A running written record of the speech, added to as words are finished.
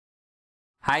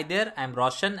Hi there, I'm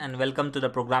Roshan and welcome to the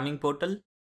programming portal.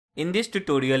 In this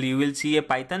tutorial, you will see a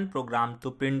Python program to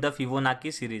print the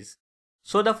Fibonacci series.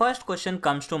 So the first question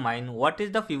comes to mind, what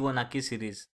is the Fibonacci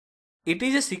series? It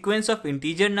is a sequence of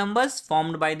integer numbers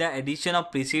formed by the addition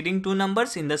of preceding two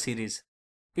numbers in the series.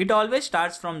 It always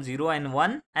starts from 0 and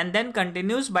 1 and then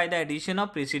continues by the addition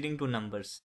of preceding two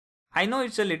numbers. I know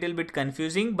it's a little bit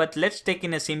confusing, but let's take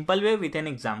in a simple way with an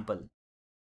example.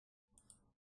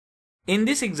 In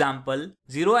this example,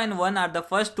 0 and 1 are the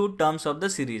first two terms of the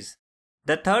series.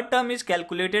 The third term is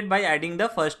calculated by adding the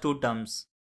first two terms.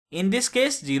 In this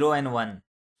case, 0 and 1.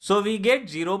 So we get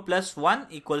 0 plus 1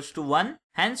 equals to 1,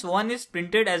 hence 1 is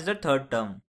printed as the third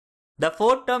term. The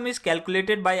fourth term is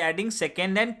calculated by adding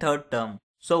second and third term.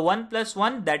 So 1 plus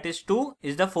 1, that is 2,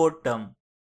 is the fourth term.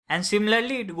 And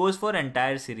similarly it goes for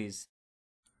entire series.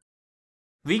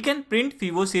 We can print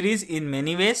Fibo series in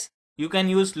many ways. You can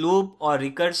use loop or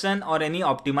recursion or any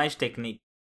optimized technique.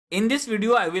 In this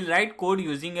video, I will write code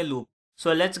using a loop.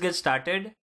 So let's get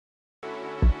started.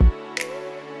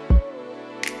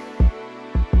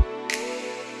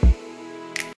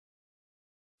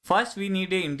 First, we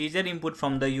need an integer input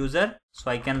from the user. So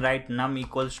I can write num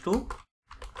equals to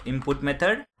input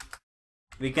method.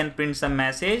 We can print some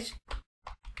message,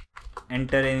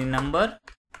 enter any number.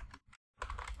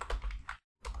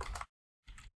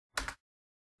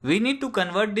 We need to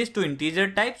convert this to integer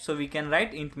type, so we can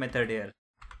write int method here.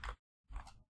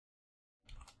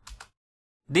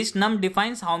 This num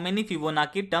defines how many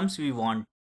Fibonacci terms we want.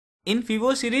 In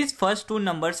Fibo series, first two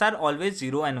numbers are always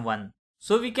 0 and 1.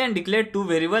 So we can declare two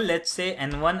variables, let's say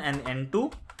n1 and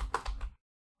n2.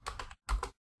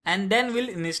 And then we'll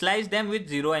initialize them with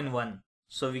 0 and 1.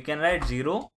 So we can write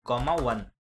 0, 1.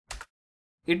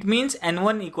 It means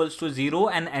n1 equals to 0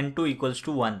 and n2 equals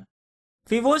to 1.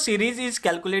 Fibo series is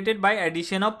calculated by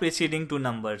addition of preceding two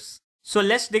numbers. So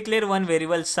let's declare one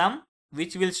variable sum,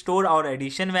 which will store our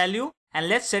addition value, and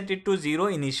let's set it to 0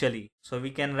 initially. So we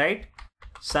can write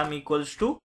sum equals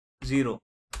to 0.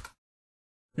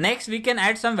 Next, we can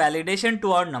add some validation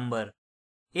to our number.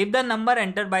 If the number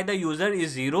entered by the user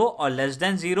is 0 or less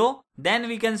than 0, then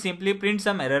we can simply print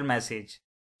some error message.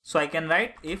 So I can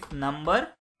write if number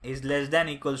is less than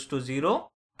equals to 0,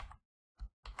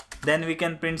 then we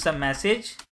can print some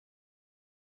message.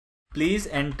 Please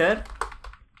enter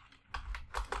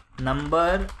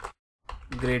number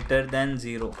greater than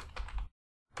 0.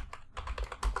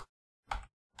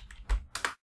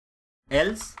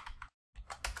 Else,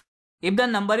 if the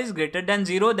number is greater than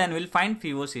 0, then we'll find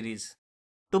Fibo series.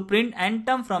 To print n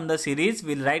term from the series,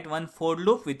 we'll write one for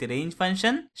loop with range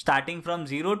function starting from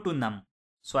 0 to num.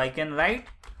 So I can write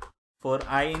for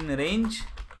I in range,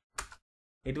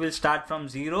 it will start from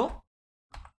 0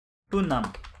 to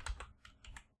num.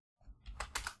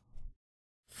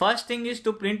 First thing is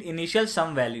to print initial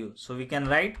sum value. So we can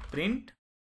write print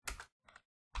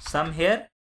sum here,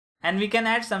 and we can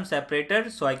add some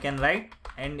separator. So I can write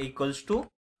end equals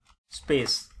to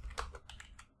space.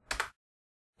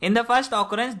 In the first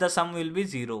occurrence, the sum will be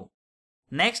 0.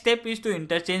 Next step is to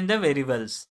interchange the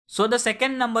variables. So the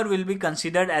second number will be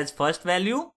considered as first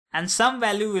value and some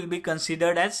value will be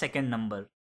considered as second number.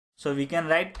 So we can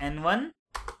write n1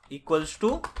 equals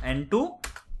to n2.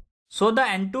 So the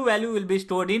n2 value will be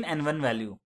stored in n1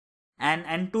 value. And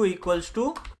n2 equals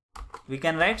to, we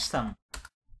can write sum.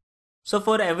 So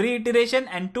for every iteration,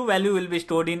 n2 value will be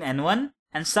stored in n1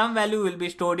 and some value will be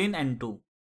stored in n2.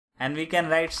 And we can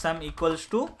write sum equals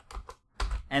to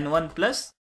n1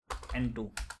 plus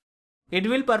n2. It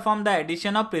will perform the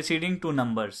addition of preceding two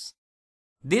numbers.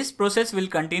 This process will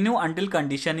continue until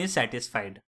condition is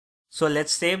satisfied. So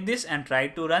let's save this and try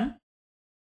to run.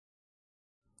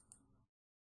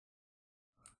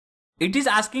 It is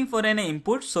asking for an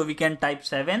input, so we can type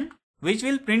 7, which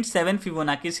will print 7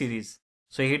 Fibonacci series.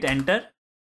 So hit enter.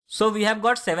 So we have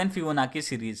got 7 Fibonacci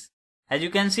series. As you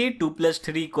can see, 2 plus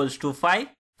 3 equals to 5,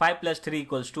 5 plus 3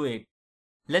 equals to 8.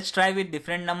 Let's try with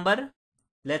different number.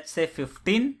 Let's say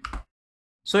 15.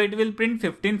 So it will print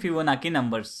 15 Fibonacci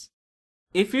numbers.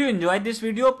 If you enjoyed this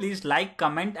video, please like,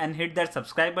 comment and hit that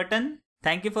subscribe button.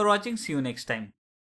 Thank you for watching. See you next time.